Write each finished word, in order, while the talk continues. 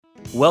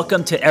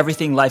Welcome to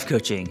Everything Life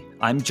Coaching.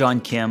 I'm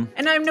John Kim.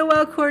 And I'm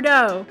Noelle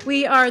Cordeau.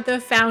 We are the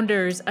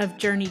founders of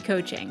Journey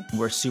Coaching.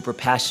 We're super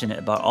passionate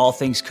about all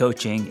things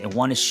coaching and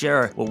want to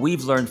share what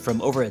we've learned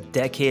from over a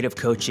decade of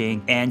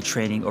coaching and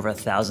training over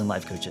 1,000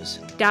 life coaches.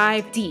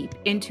 Dive deep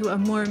into a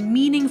more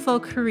meaningful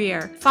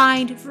career,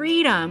 find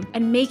freedom,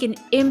 and make an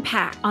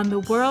impact on the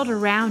world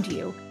around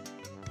you.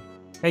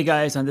 Hey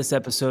guys, on this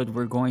episode,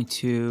 we're going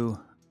to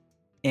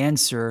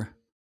answer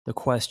the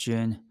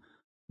question,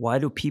 why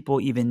do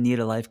people even need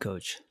a life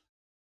coach?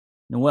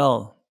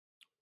 Noelle,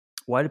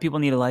 why do people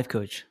need a life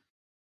coach?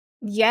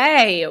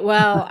 Yay.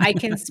 Well, I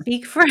can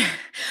speak for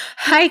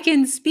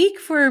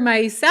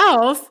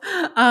myself.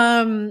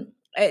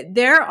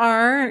 There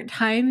are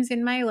times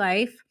in my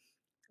life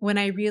when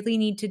I really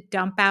need to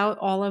dump out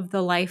all of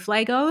the life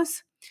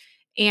Legos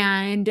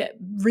and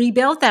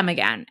rebuild them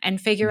again and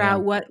figure Yeah.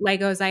 out what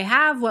Legos I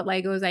have, what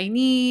Legos I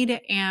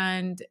need,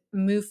 and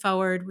move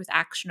forward with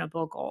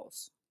actionable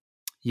goals.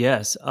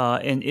 Yes.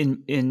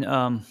 In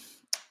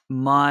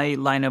my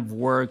line of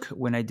work,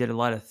 when I did a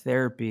lot of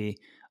therapy,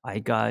 I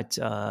got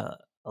a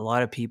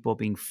lot of people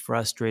being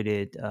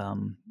frustrated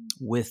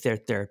with their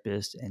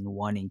therapist and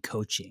wanting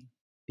coaching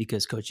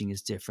because coaching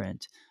is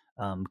different.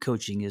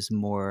 Coaching is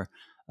more,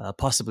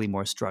 possibly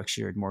more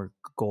structured, more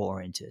goal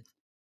oriented.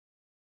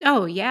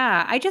 Oh,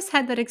 yeah. I just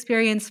had that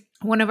experience.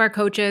 One of our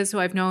coaches, who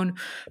I've known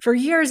for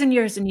years and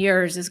years and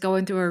years, is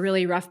going through a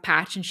really rough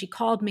patch. And she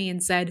called me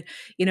and said,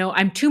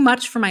 I'm too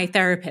much for my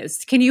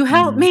therapist. Can you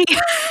help Hmm. me?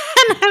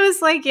 And I was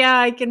like, yeah,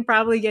 I can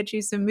probably get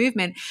you some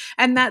movement.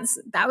 And that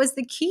was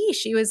the key.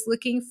 She was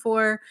looking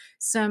for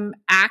some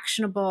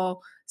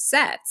actionable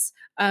sets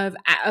of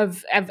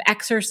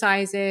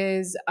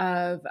exercises,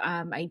 of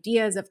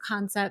ideas, of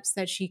concepts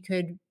that she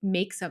could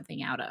make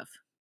something out of.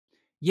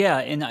 Yeah,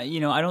 and I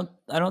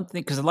don't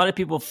think because a lot of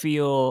people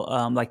feel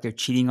like they're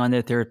cheating on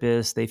their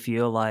therapist. They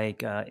feel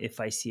like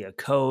if I see a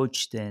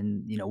coach,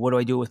 then what do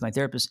I do with my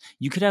therapist?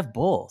 You could have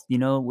both.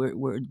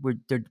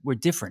 We're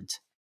different.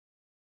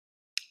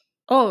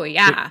 Oh They're,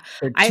 yeah.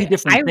 they're two I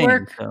different things.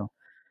 work So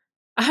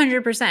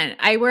 100%.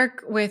 I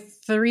work with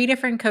 3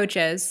 different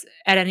coaches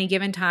at any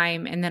given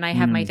time, and then I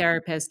have my mm,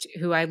 therapist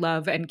who I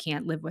love and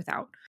can't live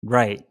without.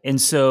 right,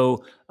 and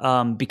so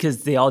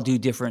because they all do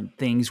different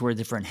things, wear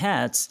different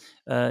hats.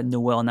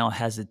 Noelle now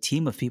has a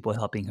team of people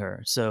helping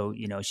her. So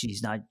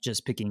she's not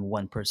just picking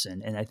one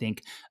person. And I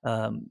think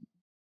um,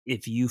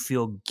 if you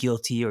feel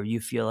guilty or you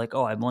feel like,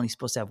 oh, I'm only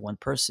supposed to have one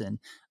person,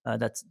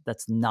 that's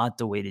not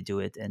the way to do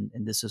it. And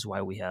this is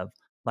why we have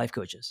life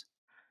coaches.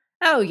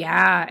 Oh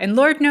yeah, and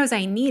Lord knows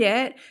I need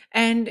it,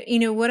 and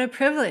what a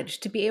privilege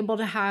to be able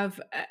to have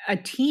a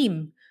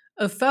team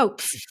of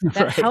folks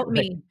that Right, help right.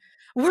 me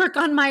work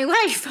on my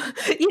life,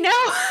 you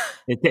know?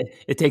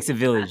 It takes a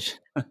village.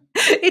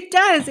 It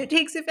does. It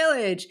takes a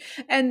village.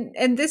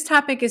 And this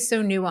topic is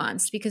so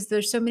nuanced because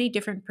there's so many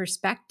different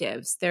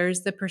perspectives.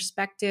 There's the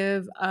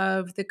perspective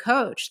of the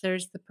coach,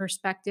 there's the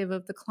perspective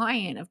of the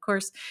client. Of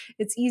course,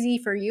 it's easy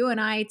for you and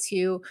I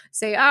to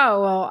say,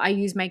 "Oh, well, I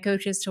use my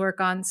coaches to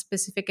work on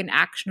specific and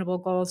actionable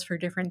goals for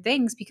different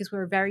things because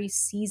we're very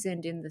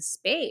seasoned in the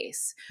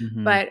space."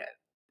 Hmm. But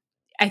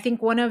I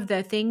think one of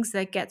the things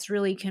that gets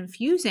really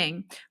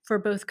confusing for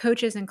both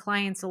coaches and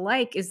clients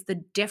alike is the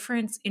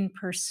difference in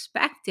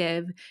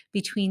perspective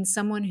between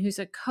someone who's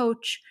a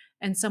coach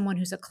and someone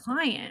who's a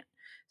client.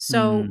 Mm.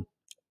 So,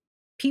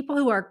 people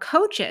who are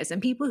coaches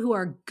and people who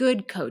are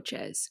good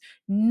coaches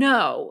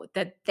know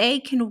that they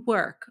can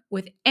work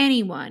with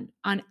anyone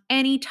on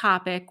any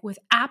topic with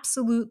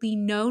absolutely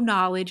no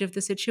knowledge of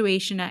the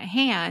situation at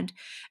hand.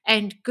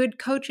 And good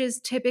coaches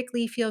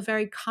typically feel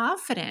very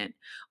confident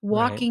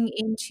Right. walking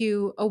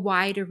into a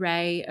wide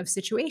array of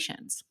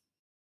situations.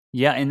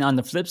 Yeah, and on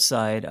the flip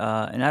side,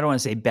 and I don't want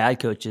to say bad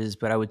coaches,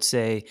 but I would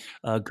say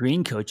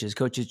green coaches,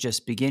 coaches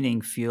just beginning,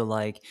 feel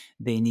like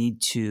they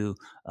need to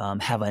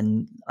have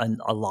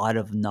a lot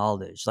of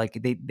knowledge. Like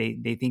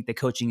they think the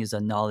coaching is a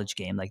knowledge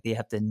game. Like they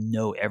have to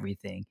know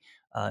everything,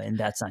 and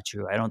that's not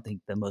true. I don't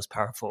think the most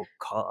powerful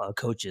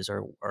coaches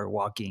are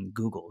walking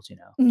Googles.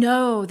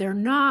 No, they're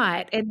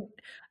not, and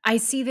I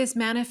see this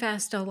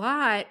manifest a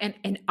lot,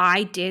 and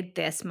I did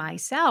this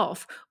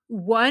myself.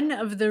 One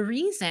of the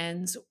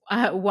reasons,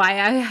 why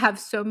I have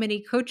so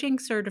many coaching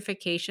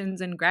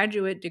certifications and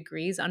graduate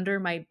degrees under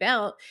my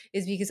belt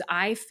is because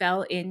I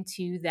fell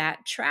into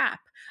that trap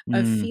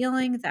of Mm.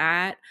 feeling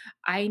that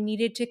I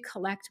needed to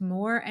collect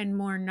more and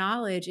more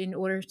knowledge in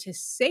order to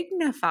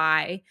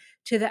signify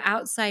to the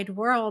outside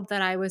world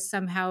that I was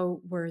somehow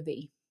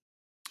worthy.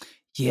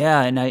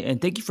 Yeah, and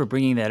thank you for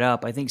bringing that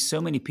up. I think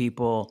so many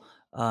people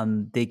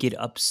they get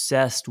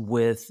obsessed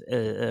with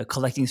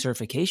collecting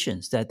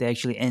certifications that they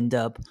actually end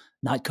up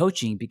not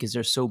coaching because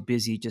they're so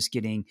busy just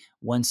getting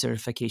one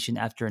certification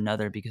after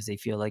another because they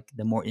feel like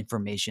the more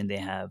information they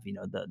have,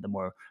 the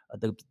more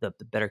the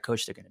better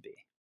coach they're going to be.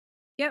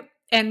 Yep.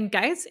 And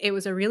guys, it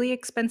was a really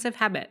expensive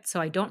habit,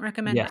 so I don't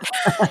recommend Yeah,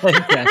 it.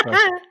 exactly.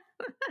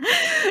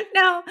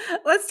 Now,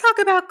 let's talk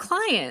about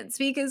clients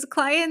because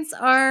clients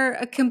are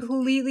a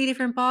completely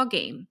different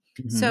ballgame.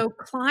 Mhm. So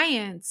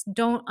clients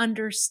don't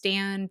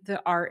understand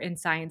the art and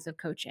science of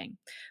coaching.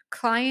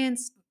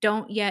 Clients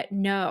don't yet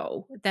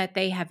know that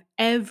they have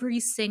every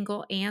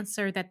single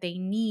answer that they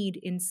need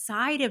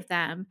inside of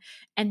them.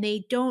 And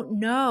they don't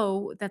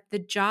know that the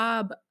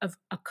job of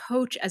a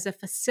coach as a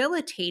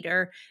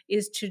facilitator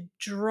is to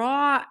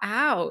draw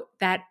out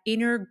that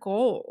inner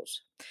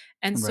goals.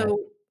 And Right. so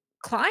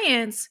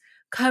clients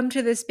come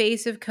to the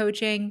space of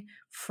coaching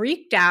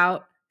freaked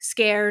out,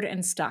 scared,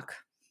 and stuck.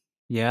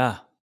 Yeah.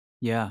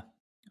 Yeah.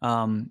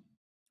 Um,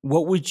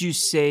 what would you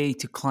say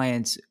to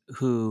clients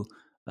who,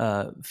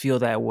 feel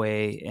that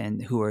way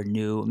and who are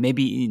new,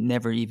 maybe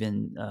never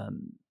even,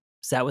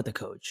 sat with a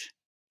coach?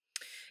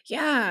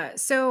 Yeah.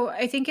 So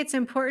I think it's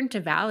important to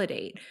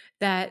validate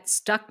that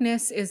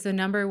stuckness is the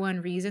number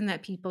one reason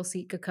that people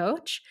seek a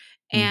coach.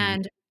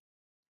 Mhm. And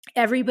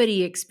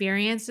everybody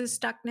experiences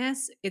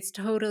stuckness. It's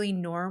totally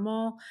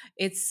normal.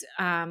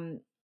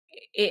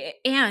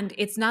 And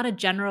it's not a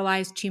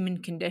generalized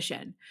human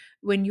condition.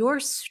 When you're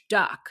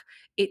stuck,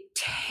 it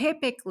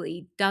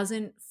typically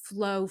doesn't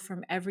flow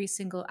from every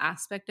single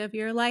aspect of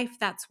your life.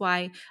 That's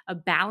why a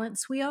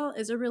balance wheel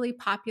is a really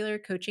popular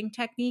coaching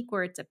technique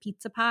where it's a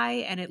pizza pie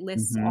and it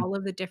lists Mhm. all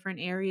of the different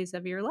areas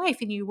of your life.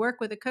 And you work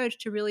with a coach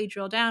to really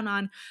drill down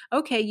on,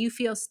 okay, you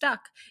feel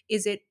stuck.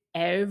 Is it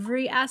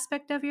every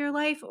aspect of your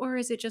life, or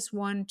is it just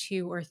one,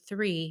 two, or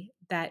three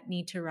that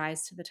need to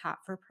rise to the top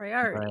for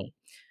Right. priority?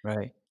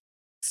 Right.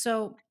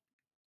 So,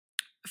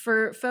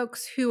 for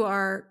folks who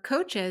are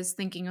coaches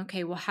thinking,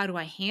 okay, well, how do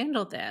I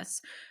handle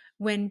this?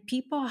 When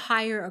people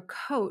hire a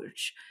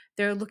coach,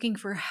 they're looking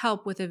for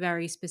help with a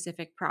very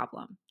specific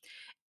problem.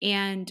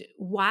 And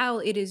while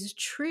it is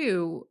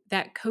true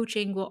that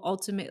coaching will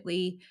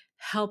ultimately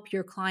help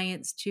your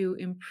clients to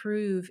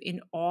improve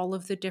in all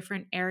of the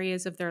different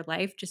areas of their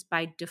life just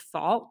by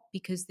default,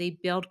 because they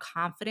build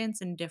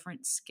confidence in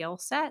different skill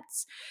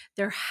sets,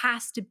 there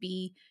has to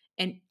be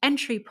an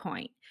entry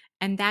point.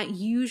 And that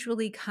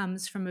usually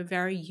comes from a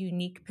very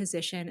unique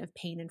position of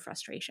pain and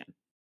frustration.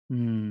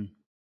 Mm.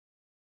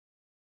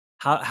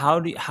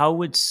 How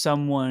would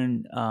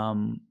someone,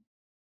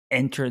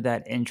 enter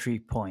that entry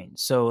point?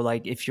 So,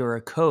 like, if you're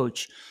a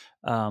coach,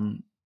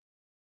 um,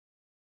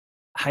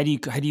 how do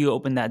you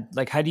open that,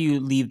 like, how do you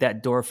leave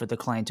that door for the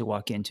client to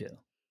walk into?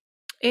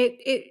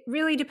 It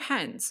really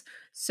depends.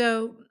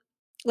 So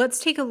let's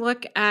take a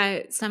look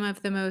at some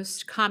of the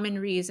most common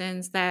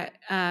reasons that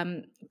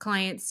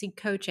clients seek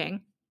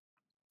coaching,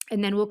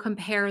 and then we'll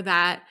compare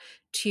that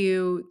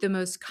to the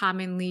most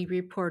commonly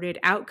reported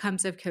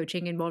outcomes of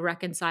coaching, and we'll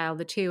reconcile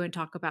the two and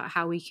talk about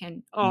how we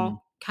can Mm.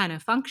 all kind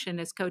of function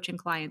as coach and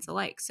clients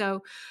alike.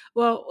 So,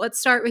 well, let's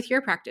start with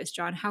your practice,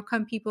 John. How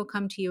come people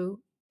come to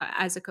you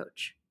as a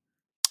coach?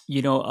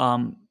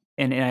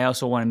 And I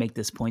also wanna make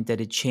this point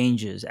that it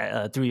changes,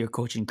 through your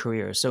coaching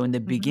career. So in the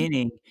Hmm.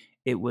 beginning,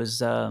 it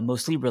was,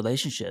 mostly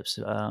relationships,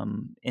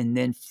 and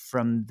then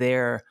from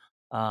there,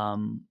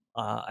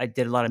 I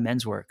did a lot of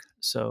men's work.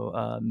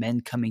 So,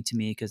 men coming to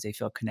me because they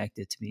felt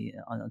connected to me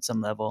on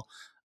some level,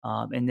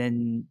 and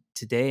then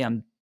today,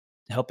 I'm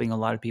helping a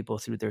lot of people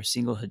through their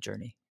singlehood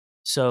journey.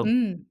 So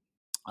Mm.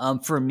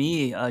 for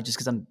me, just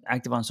because I'm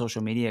active on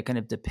social media, it kind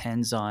of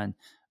depends on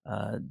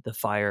the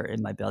fire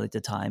in my belly at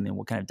the time and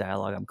what kind of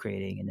dialogue I'm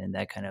creating, and then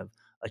that kind of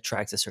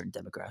attracts a certain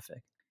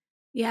demographic.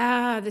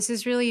 Yeah, this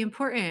is really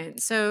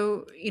important.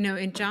 So,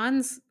 in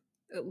John's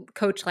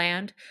coach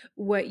land,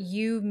 what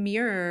you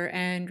mirror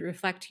and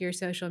reflect to your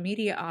social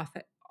media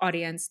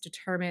audience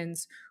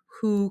determines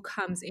who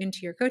comes into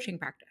your coaching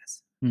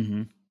practice.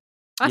 Hmm.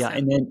 Yeah,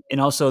 Awesome.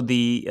 and also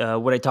the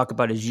what I talk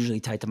about is usually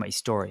tied to my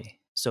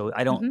story. So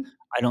Mhm.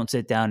 I don't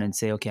sit down and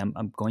say, okay,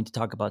 I'm going to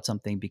talk about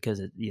something because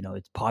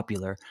it's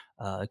popular,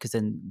 because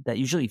then that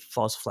usually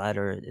falls flat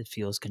or it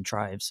feels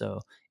contrived.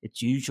 So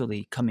it's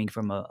usually coming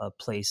from a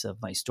place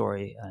of my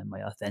story and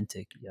my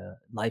authentic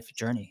life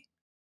journey.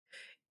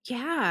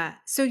 Yeah.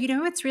 So,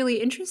 what's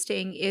really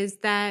interesting is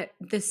that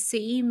the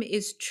same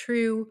is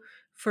true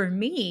for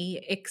me,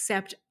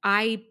 except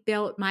I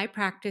built my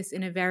practice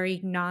in a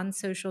very non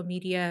social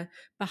media,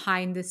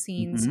 behind the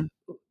scenes, Hmm.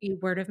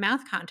 word of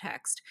mouth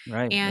context.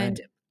 Right, right.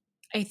 And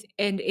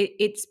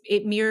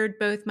it mirrored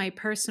both my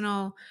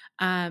personal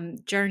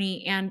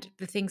journey and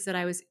the things that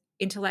I was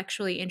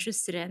intellectually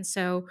interested in.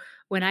 So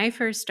when I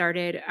first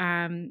started,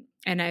 and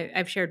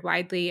I've shared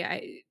widely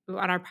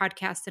on our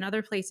podcast and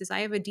other places,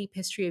 I have a deep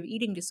history of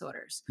eating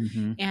disorders,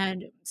 Hmm.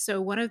 and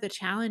so one of the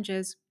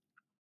challenges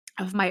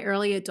of my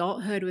early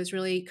adulthood was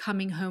really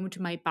coming home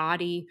to my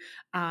body,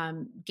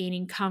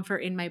 gaining comfort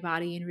in my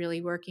body, and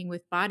really working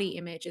with body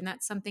image. And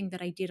that's something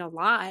that I did a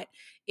lot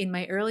in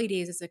my early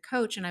days as a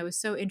coach. And I was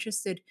so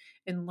interested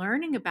in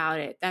learning about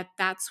it that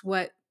that's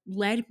what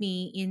led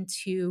me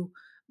into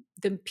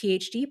the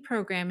PhD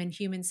program in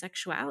human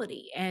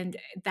sexuality. And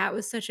that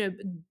was such a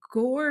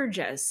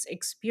gorgeous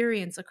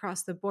experience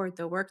across the board.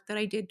 The work that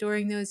I did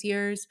during those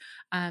years,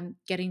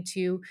 getting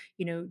to,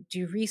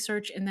 do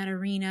research in that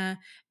arena.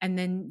 And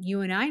then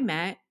you and I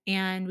met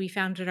and we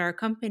founded our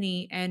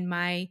company, and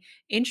my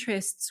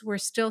interests were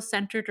still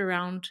centered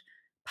around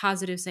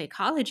positive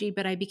psychology,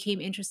 but I became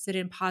interested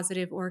in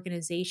positive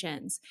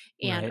organizations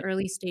and Right.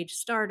 early stage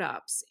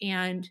startups.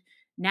 And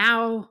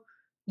now,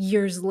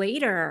 years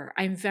later,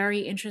 I'm very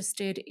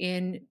interested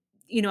in,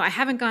 I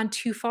haven't gone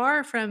too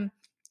far from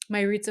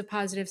my roots of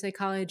positive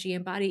psychology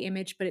and body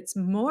image, but it's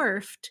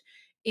morphed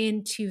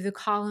into the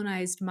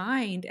colonized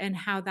mind and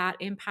how that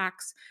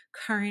impacts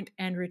current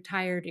and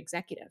retired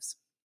executives.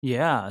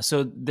 Yeah.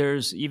 So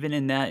there's even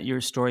in that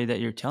your story that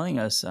you're telling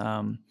us,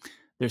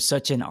 there's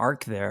such an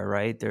arc there,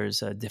 right?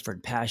 There's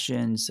different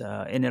passions,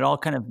 and it all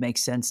kind of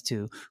makes sense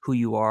to who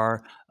you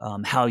are,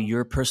 how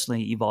you're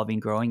personally evolving,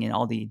 growing, and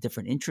all the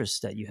different interests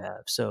that you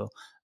have. So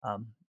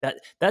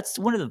that's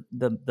one of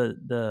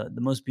the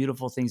most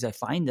beautiful things I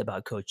find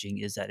about coaching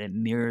is that it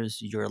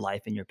mirrors your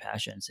life and your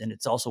passions, and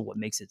it's also what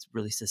makes it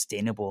really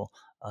sustainable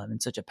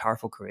and such a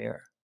powerful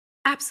career.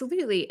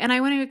 Absolutely. And I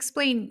want to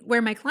explain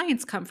where my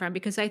clients come from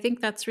because I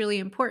think that's really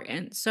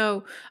important.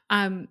 So,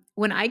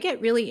 when I get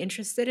really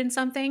interested in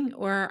something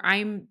or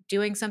I'm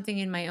doing something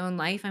in my own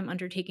life, I'm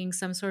undertaking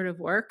some sort of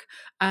work,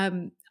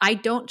 I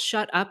don't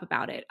shut up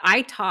about it.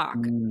 I talk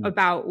Mm,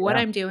 about what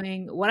yeah. I'm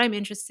doing, what I'm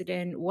interested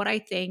in, what I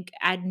think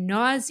ad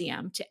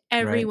nauseum to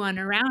Right. everyone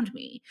around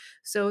me.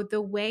 So,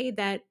 the way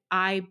that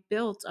I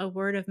built a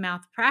word of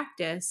mouth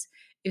practice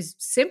is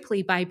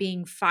simply by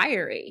being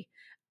fiery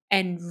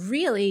and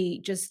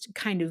really just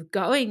kind of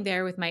going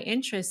there with my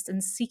interests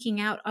and seeking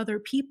out other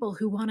people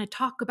who want to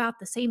talk about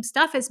the same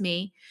stuff as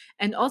me.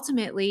 And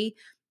ultimately,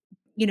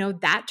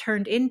 that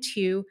turned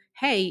into,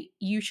 hey,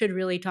 you should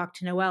really talk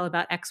to Noelle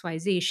about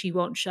XYZ. She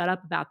won't shut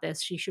up about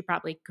this. She could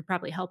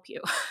probably help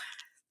you.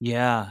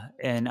 Yeah,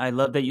 and I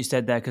love that you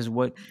said that because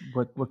what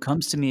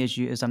comes to me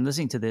as I'm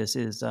listening to this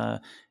is,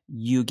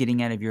 you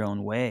getting out of your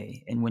own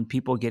way, and when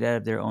people get out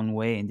of their own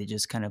way and they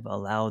just kind of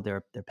allow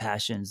their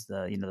passions,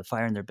 the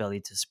fire in their belly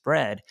to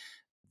spread,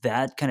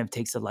 that kind of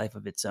takes a life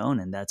of its own,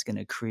 and that's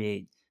gonna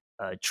create,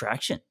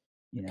 traction,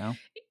 you know?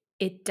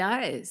 It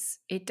does.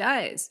 It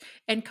does.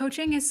 And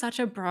coaching is such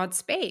a broad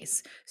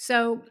space.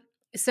 So,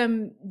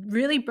 some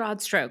really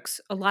broad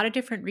strokes, a lot of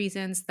different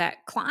reasons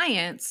that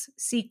clients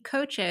seek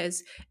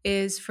coaches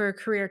is for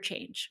career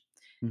change.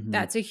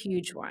 Mhm, That's a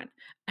huge one.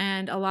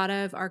 And a lot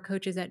of our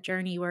coaches at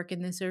Journey work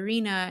in this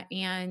arena.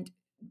 And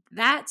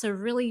that's a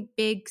really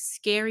big,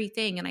 scary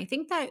thing. And I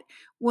think that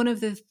one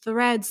of the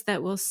threads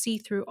that we'll see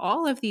through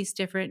all of these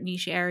different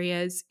niche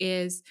areas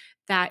is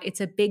that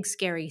it's a big,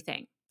 scary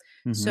thing.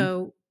 mhm,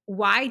 So,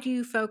 why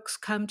do folks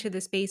come to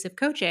the space of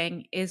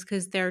coaching is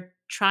because they're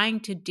trying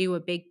to do a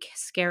big,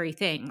 scary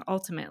thing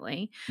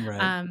ultimately.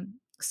 right,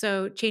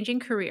 So, changing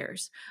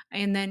careers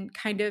and then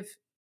kind of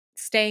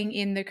staying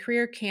in the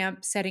career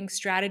camp, setting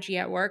strategy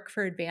at work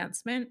for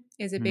advancement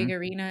is a big mhm,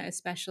 arena,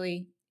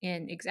 especially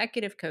in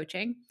executive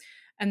coaching.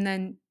 And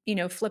then,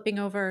 flipping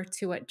over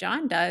to what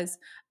John does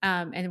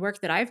and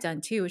work that I've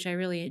done too, which I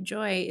really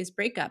enjoy, is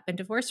breakup and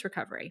divorce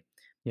recovery.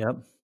 yep.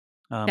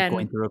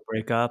 Going And through a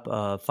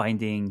breakup,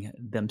 finding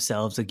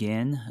themselves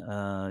again,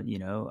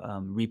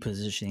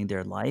 repositioning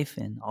their life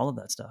and all of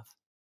that stuff.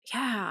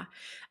 yeah.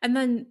 And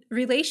then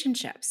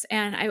relationships.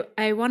 And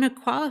I want to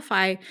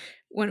qualify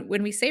when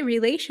we say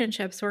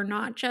relationships, we're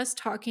not just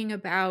talking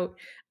about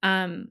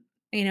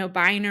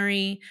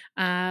binary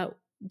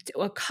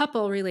a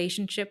couple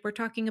relationship. We're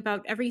talking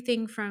about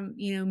everything from,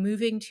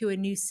 moving to a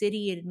new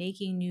city and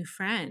making new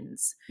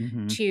friends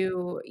Mhm,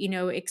 to,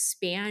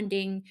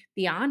 expanding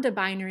beyond a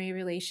binary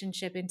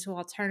relationship into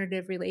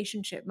alternative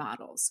relationship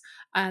models.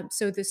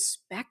 So the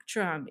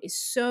spectrum is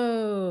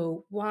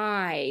so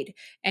wide,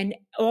 and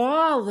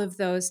all of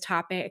those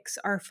topics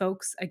are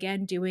folks,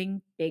 again,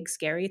 doing big,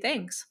 scary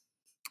things.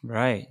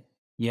 right.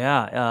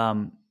 Yeah,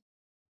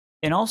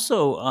 and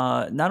also,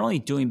 not only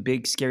doing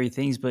big scary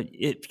things, but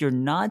if you're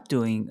not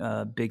doing,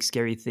 big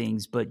scary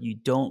things, but you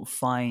don't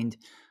find,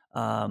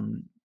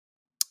 um,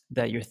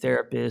 that your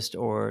therapist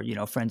or,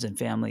 friends and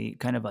family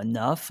kind of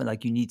enough,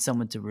 like you need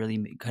someone to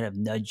really kind of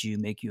nudge you,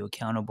 make you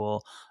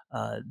accountable,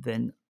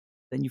 then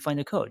you find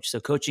a coach. So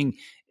coaching,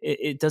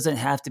 it doesn't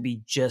have to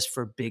be just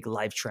for big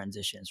life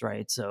transitions,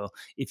 right? So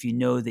if you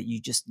know that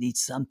you just need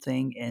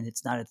something and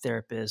it's not a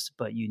therapist,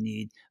 but you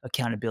need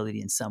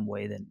accountability in some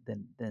way,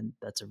 then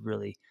that's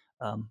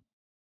um,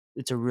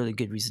 it's a really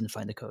good reason to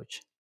find a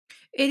coach.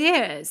 It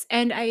is.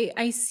 And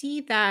I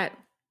see that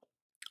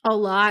a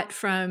lot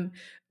from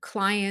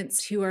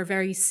clients who are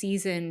very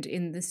seasoned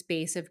in the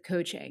space of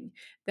coaching,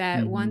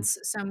 that Hmm. once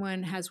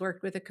someone has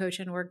worked with a coach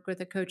and worked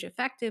with a coach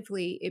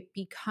effectively, it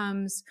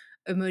becomes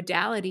a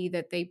modality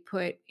that they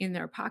put in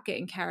their pocket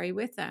and carry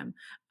with them.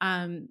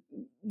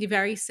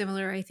 Very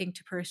similar, I think,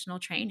 to personal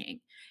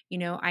training.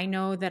 I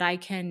know that I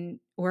can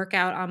work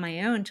out on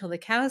my own till the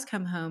cows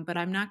come home, but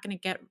I'm not going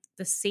to get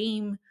the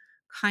same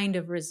kind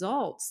of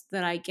results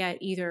that I get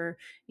either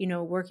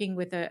working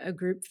with a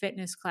group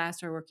fitness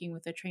class or working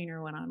with a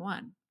trainer one on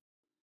one.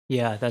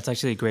 Yeah, that's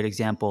actually a great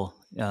example.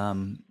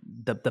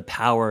 The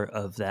power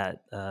of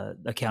that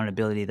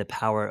accountability, the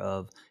power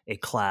of a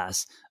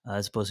class,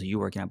 as opposed to you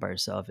working out by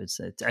yourself, it's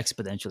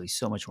exponentially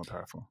so much more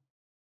powerful.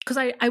 'Cause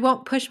I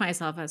won't push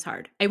myself as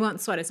hard. I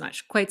won't sweat as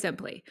much, quite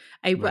simply.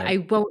 Right. I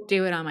won't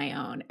do it on my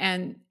own,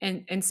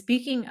 and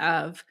speaking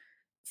of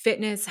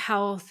fitness,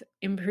 health,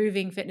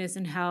 improving fitness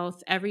and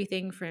health,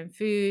 everything from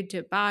food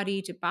to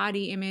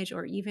body image,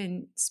 or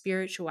even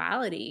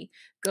spirituality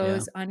Yeah.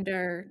 goes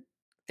under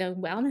the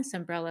wellness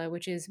umbrella,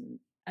 which is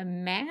a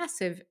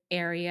massive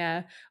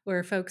area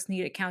where folks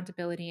need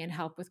accountability and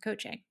help with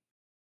coaching.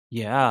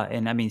 Yeah,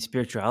 and I mean,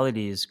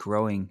 spirituality is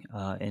growing,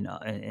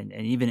 and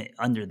even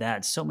under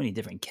that, so many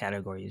different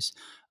categories.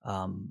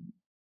 Um,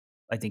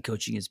 I think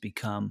coaching has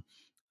become,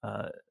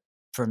 uh,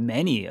 for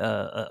many,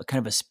 a kind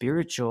of a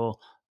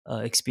spiritual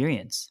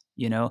experience,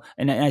 you know.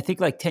 And I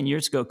think like 10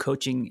 years ago,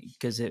 coaching,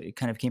 because it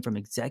kind of came from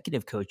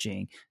executive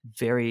coaching,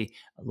 very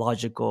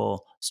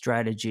logical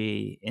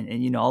strategy,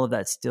 and you know all of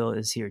that still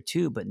is here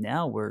too. But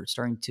now we're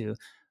starting to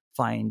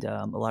find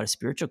a lot of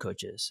spiritual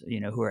coaches, you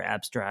know, who are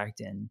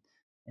abstract and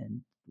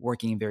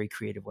working in very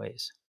creative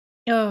ways.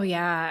 Oh,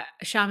 yeah,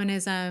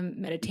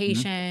 shamanism, Hmm.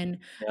 meditation,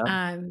 Yeah,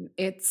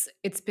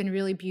 it's been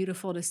really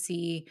beautiful to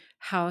see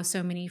how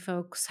so many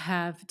folks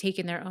have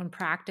taken their own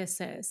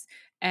practices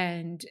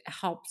and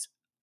helped,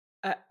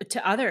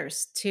 to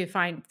others to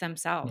find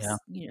yeah,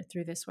 themselves,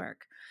 through this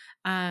work.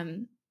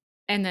 Um,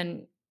 and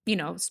then,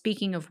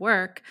 speaking of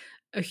work,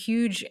 a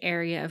huge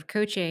area of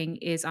coaching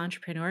is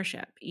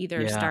entrepreneurship,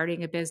 either yeah.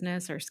 starting a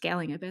business or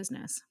scaling a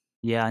business.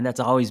 Yeah, and that's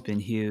always been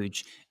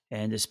huge,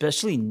 and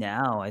especially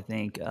now, I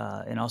think,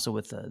 and also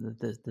with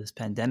this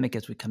pandemic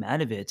as we come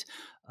out of it,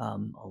 a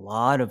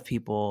lot of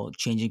people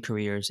changing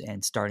careers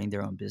and starting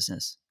their own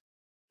business.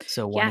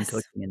 So wanting Yes.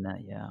 coaching in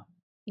that, yeah,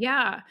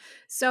 Yeah.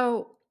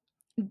 So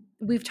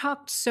we've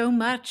talked so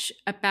much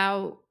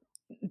about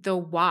the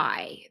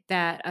why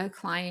that a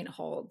client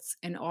holds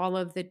and all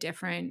of the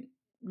different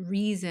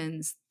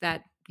reasons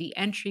that the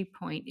entry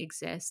point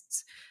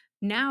exists.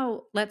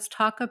 Now, let's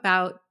talk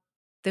about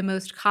the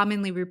most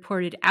commonly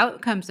reported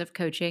outcomes of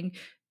coaching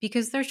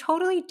because they're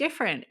totally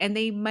different and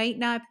they might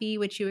not be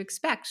what you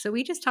expect. So,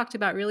 we just talked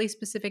about really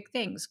specific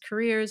things: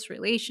 careers,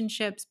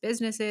 relationships,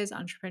 businesses,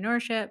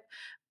 entrepreneurship.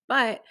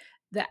 But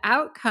the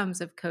outcomes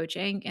of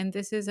coaching, and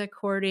this is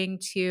according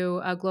to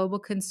a global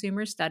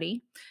consumer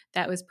study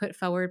that was put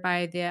forward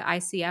by the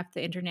ICF,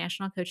 the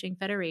International Coaching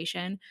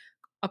Federation,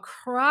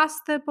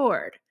 across the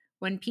board,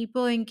 when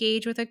people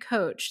engage with a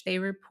coach, they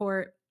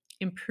report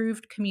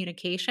improved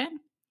communication,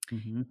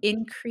 mhm.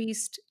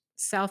 increased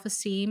self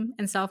esteem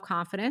and self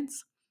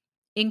confidence,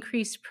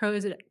 increased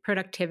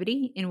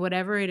productivity in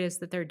whatever it is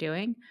that they're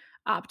doing,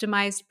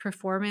 optimized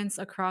performance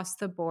across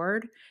the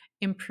board,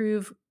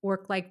 improve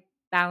work life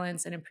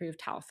balance, and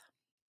improved health.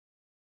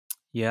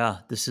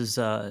 Yeah, this is,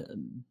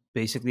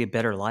 basically a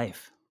better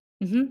life.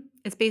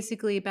 It's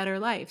basically a better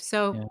life.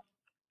 Yeah, So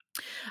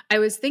I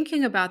was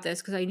thinking about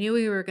this because I knew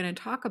we were going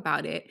to talk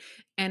about it.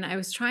 And I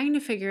was trying to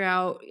figure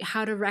out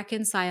how to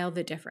reconcile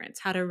the difference,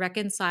 how to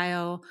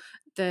reconcile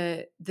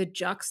the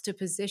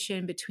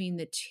juxtaposition between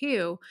the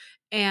two.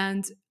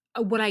 And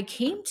what I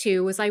came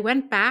to was I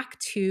went back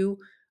to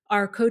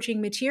our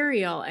coaching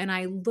material and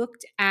I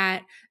looked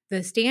at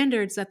the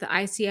standards that the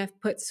ICF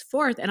puts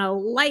forth, and a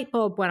light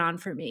bulb went on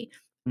for me.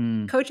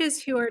 mm,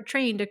 Coaches who are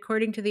trained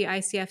according to the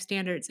ICF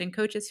standards and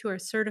coaches who are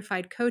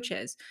certified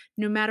coaches,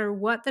 no matter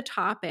what the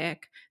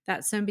topic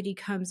that somebody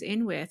comes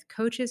in with,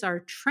 coaches are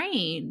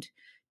trained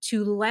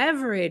to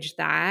leverage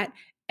that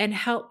and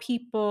help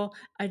people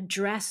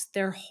address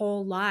their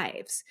whole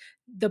lives.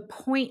 The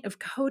point of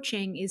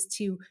coaching is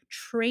to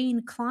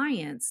train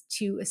clients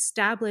to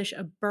establish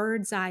a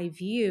bird's eye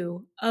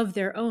view of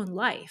their own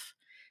life.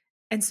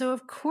 And so,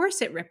 of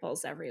course, it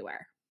ripples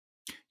everywhere.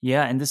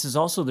 yeah, and this is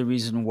also the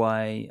reason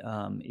why,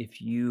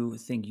 if you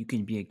think you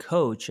can be a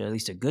coach, at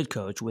least a good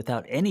coach,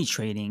 without any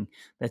training,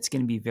 that's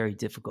going to be very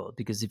difficult.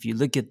 Because if you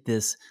look at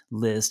this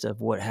list of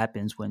what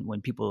happens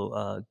when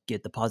people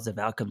get the positive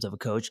outcomes of a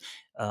coach,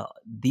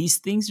 these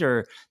things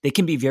are they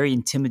can be very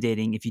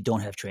intimidating if you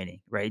don't have training,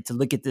 right? To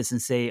look at this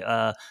and say,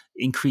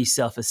 increase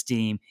self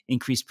esteem,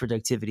 increase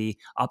productivity,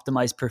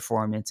 optimize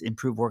performance,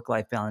 improve work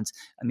life balance.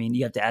 I mean,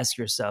 you have to ask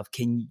yourself,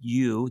 do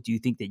you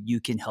think that you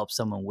can help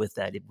someone with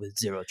that with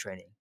zero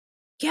training?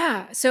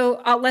 Yeah.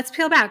 So let's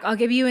peel back. I'll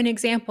give you an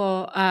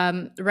example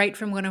right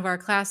from one of our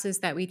classes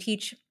that we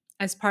teach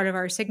as part of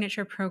our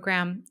signature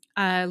program,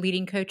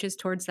 leading coaches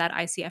towards that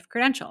ICF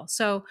credential.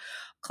 So,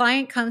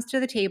 client comes to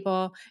the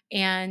table,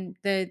 and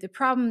the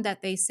problem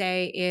that they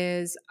say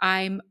is,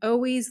 "I'm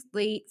always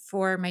late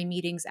for my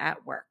meetings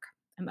at work.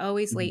 I'm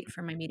always late Mhm.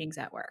 for my meetings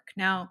at work."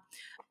 Now,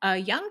 a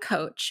young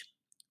coach,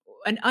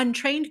 an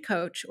untrained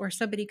coach, or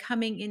somebody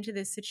coming into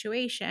this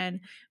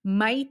situation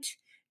might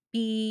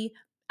be.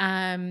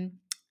 Um,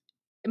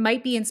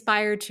 might be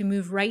inspired to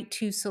move right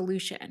to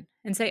solution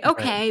and say,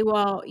 Right. okay,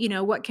 well,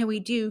 what can we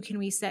do? Can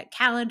we set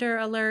calendar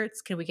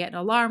alerts? Can we get an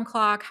alarm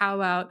clock? How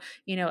about,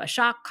 a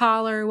shock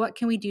collar? What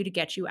can we do to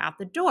get you out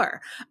the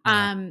door?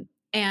 Yeah.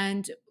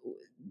 And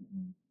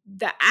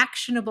the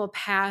actionable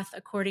path,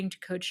 according to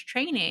coach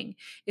training,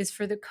 is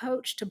for the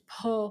coach to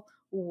pull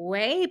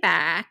way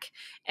back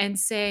and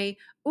say,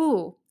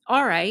 ooh,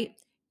 all right,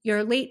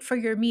 you're late for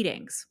your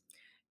meetings.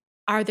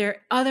 Are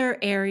there other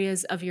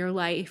areas of your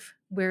life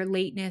where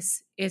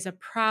lateness is a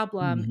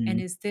problem? And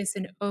Mhm. is this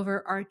an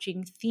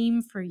overarching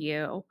theme for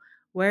you?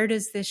 Where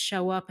does this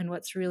show up and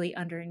what's really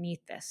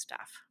underneath this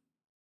stuff?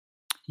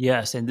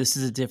 Yes, and this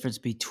is a difference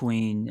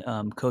between,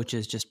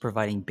 coaches just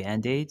providing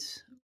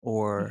Band-Aids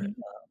or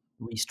Mhm.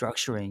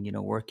 restructuring,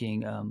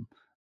 working,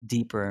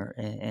 deeper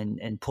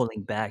and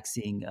pulling back,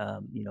 seeing,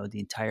 the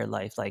entire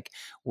life, like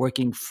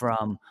working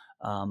from,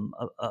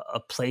 a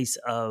place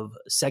of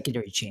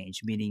secondary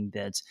change, meaning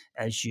that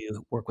as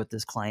you work with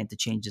this client, the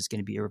change is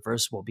gonna be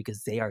irreversible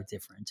because they are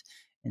different,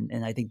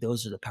 and I think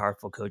those are the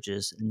powerful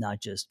coaches,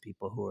 not just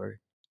people who are,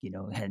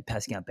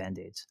 passing out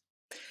Band-Aids.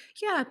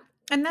 Yeah.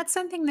 And that's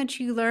something that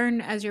you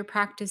learn as your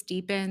practice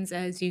deepens,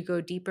 as you go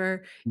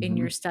deeper in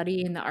your Mhm.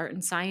 study in the art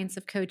and science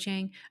of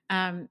coaching.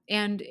 And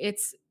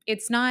it's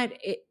not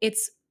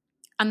it's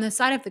on the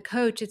side of the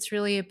coach, it's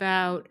really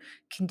about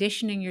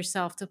conditioning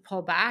yourself to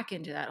pull back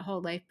into that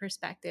whole life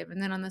perspective.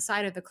 And then on the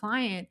side of the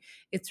client,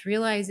 it's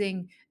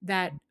realizing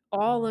that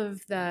all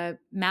of the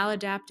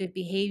maladaptive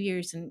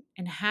behaviors and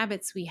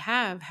habits we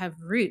have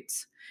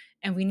roots.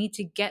 And we need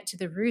to get to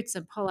the roots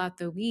and pull out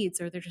the weeds,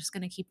 or they're just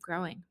going to keep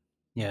growing.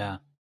 Yeah,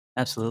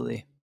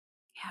 absolutely.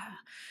 Yeah.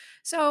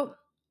 So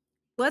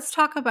let's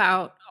talk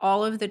about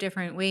all of the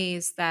different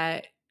ways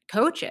that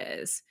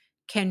coaches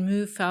can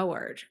move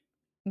forward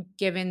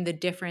given the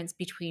difference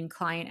between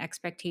client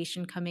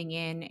expectation coming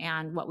in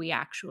and what we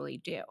actually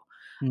do.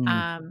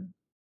 Mm. Um,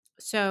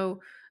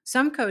 so,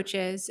 some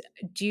coaches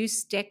do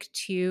stick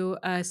to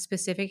a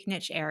specific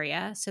niche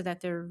area so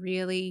that they're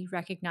really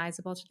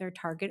recognizable to their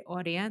target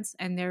audience,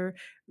 and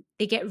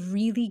they get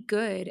really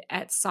good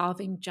at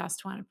solving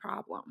just one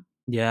problem.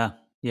 Yeah,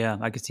 yeah,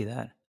 I could see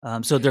that.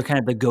 So they're kind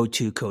of the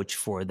go-to coach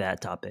for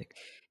that topic.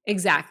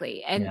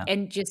 Exactly, Yeah.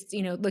 and just,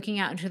 looking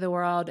out into the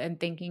world and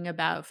thinking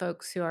about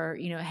folks who are,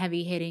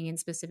 heavy hitting in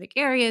specific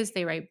areas.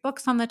 They write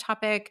books on the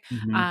topic.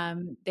 Mhm.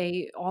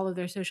 They all of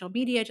their social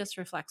media just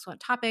reflects one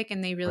topic,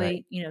 and they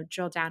Right. really,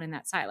 drill down in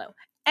that silo,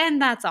 and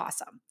that's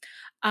awesome.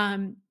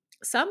 Um,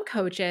 some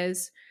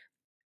coaches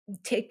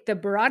take the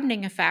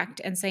broadening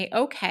effect and say,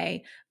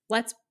 okay,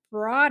 let's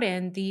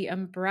broaden the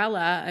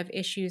umbrella of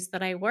issues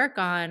that I work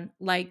on,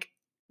 like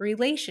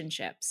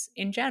relationships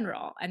in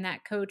general. And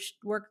that coach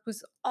works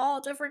with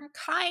all different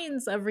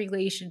kinds of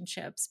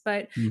relationships,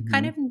 but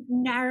kind Mhm. of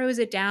narrows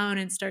it down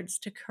and starts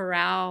to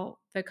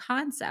corral the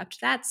concept.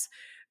 That's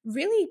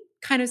really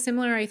kind of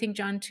similar, I think,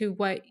 John, to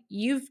what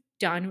you've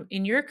done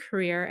in your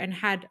career and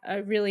had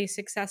a really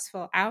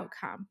successful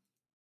outcome.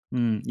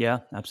 Yeah,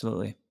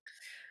 absolutely.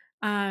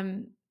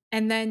 Um,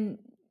 and then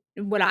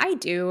what I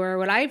do or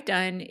what I've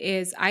done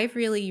is I've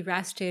really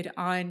rested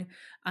on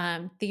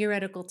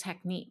theoretical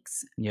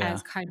techniques Yeah.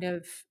 as kind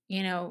of,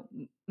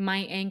 my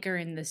anchor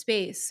in the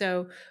space.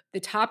 So the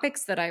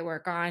topics that I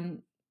work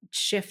on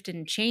shift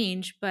and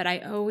change, but I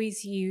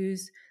always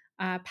use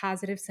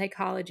positive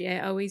psychology.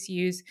 I always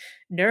use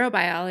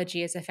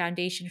neurobiology as a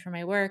foundation for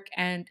my work.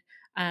 And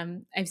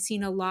I've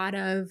seen a lot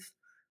of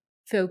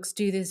folks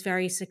do this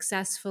very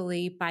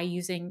successfully by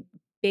using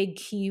big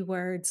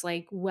keywords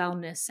like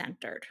wellness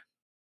centered.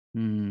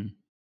 Mm.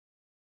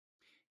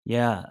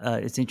 Yeah,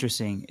 it's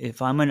interesting.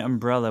 If I'm an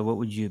umbrella, what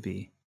would you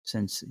be?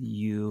 Since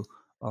you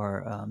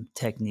are,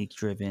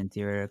 technique-driven,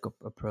 theoretical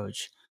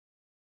approach.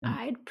 An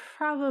I'd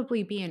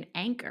probably be an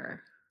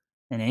anchor.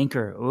 an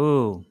anchor.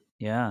 Ooh,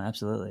 yeah,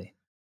 absolutely.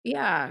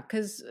 Yeah,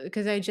 because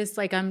I just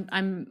like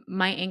I'm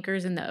my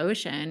anchor's in the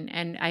ocean,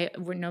 and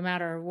no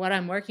matter what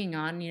I'm working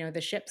on,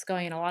 the ship's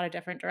going in a lot of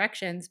different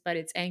directions, but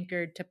it's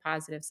anchored to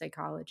positive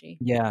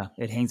psychology. Yeah,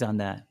 it hangs on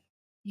that.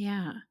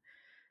 Yeah.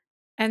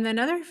 And then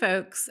other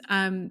folks,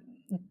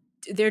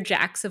 they're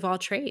jacks of all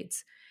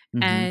trades.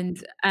 Mhm.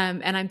 And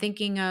I'm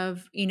thinking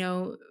of,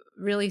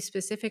 really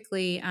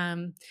specifically,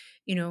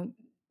 you know,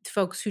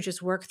 folks who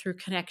just work through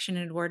connection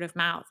and word of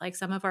mouth. Like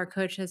some of our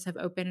coaches have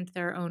opened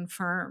their own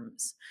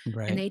firms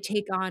and Right. they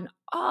take on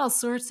all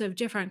sorts of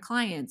different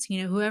clients,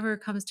 whoever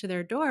comes to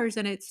their doors.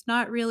 And it's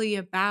not really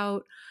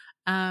about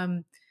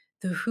um,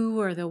 the who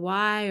or the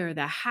why or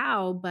the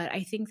how, but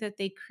I think that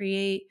they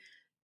create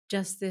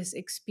just this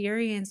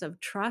experience of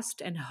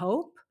trust and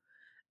hope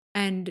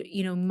and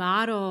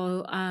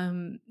model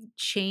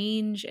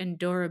change and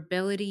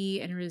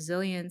durability and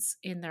resilience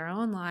in their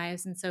own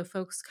lives, and so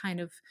folks kind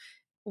of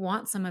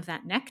want some of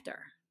that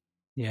nectar.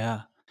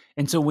 Yeah.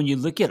 And so when you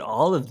look at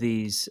all of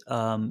these,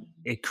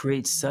 it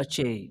creates such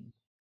a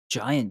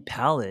giant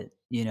palette,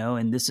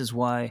 and this is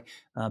why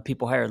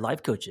people hire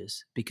life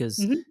coaches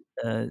because Mhm.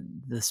 uh,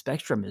 the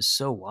spectrum is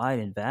so wide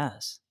and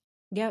vast.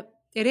 Yep,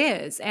 it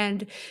is.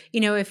 And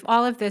if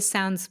all of this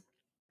sounds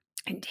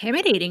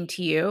intimidating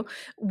to you,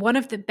 one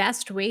of the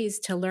best ways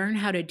to learn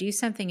how to do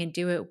something and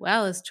do it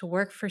well is to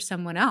work for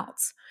someone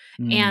else.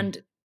 Mm,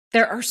 And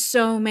there are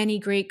so many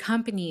great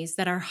companies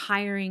that are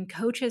hiring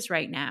coaches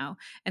right now.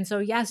 And so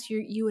yes,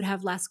 you would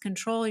have less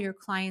control, your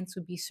clients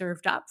would be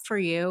served up for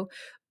you,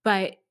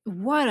 but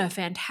what a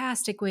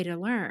fantastic way to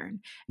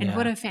learn, and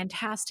what yeah, a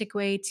fantastic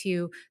way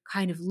to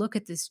kind of look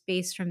at this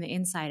space from the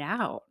inside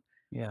out.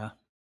 yeah,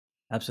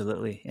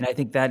 absolutely. And I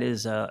think that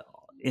is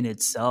in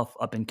itself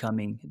up and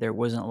coming. There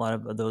wasn't a lot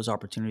of those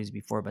opportunities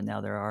before, but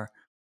now there are.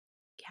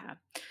 Yeah.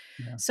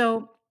 Yeah.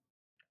 So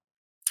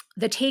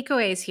the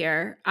takeaways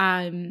here,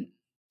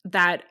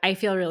 that I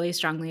feel really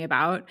strongly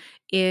about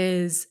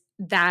is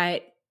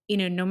that,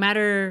 no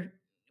matter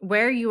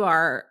where you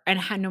are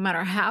and no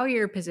matter how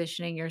you're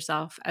positioning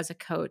yourself as a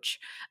coach,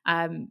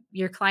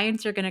 your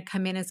clients are going to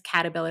come in as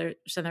caterpillars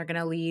and they're going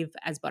to leave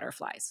as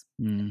butterflies.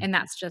 Mm. And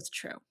that's just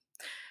true.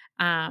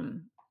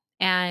 Um,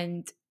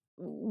 and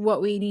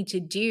what we need to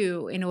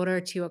do in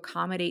order to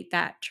accommodate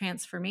that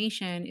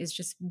transformation is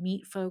just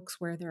meet folks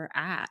where they're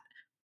at.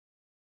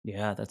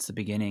 Yeah, that's the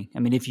beginning. I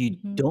mean, if you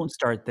Mhm. don't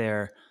start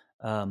there,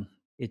 um,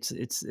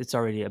 it's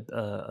already a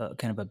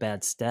kind of a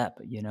bad step,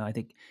 you know? I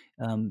think,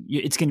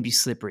 it's gonna be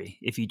slippery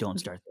if you don't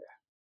start there.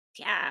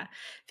 Yeah,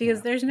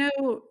 because Yeah.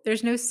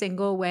 there's no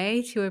single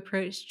way to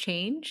approach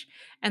change,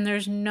 and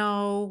there's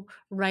no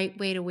right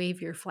way to wave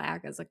your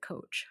flag as a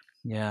coach.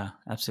 Yeah,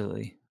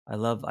 absolutely. I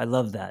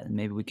love that, and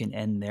maybe we can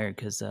end there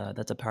 'cause,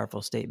 that's a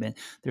powerful statement.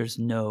 There's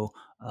no,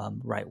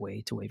 right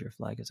way to wave your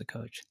flag as a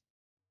coach.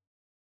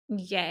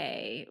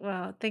 Yay.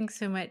 Well, thanks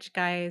so much,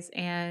 guys,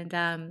 and,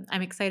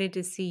 I'm excited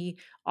to see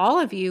all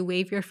of you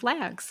wave your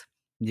flags.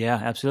 Yeah,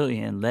 absolutely,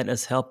 and let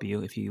us help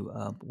you if you,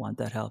 want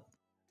that help.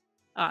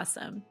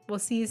 Awesome. We'll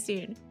see you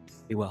soon.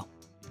 Be well.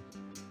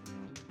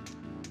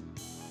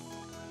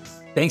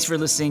 Thanks for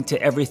listening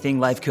to Everything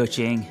Life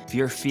Coaching. If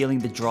you're feeling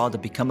the draw to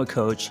become a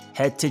coach,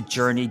 head to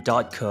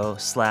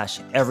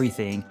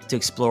journey.co/everything to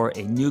explore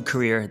a new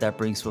career that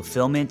brings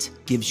fulfillment,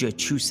 gives you a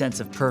true sense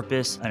of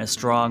purpose, and a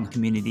strong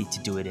community to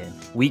do it in.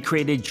 We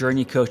created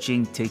Journey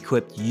Coaching to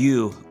equip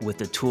you with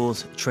the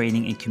tools,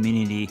 training, and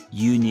community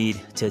you need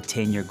to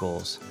attain your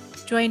goals.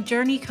 Join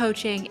Journey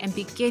Coaching and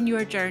begin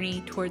your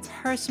journey towards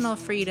personal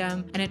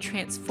freedom and a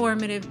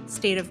transformative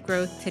state of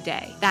growth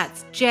today.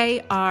 That's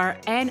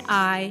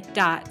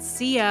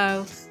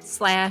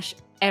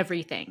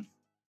jrni.co/everything.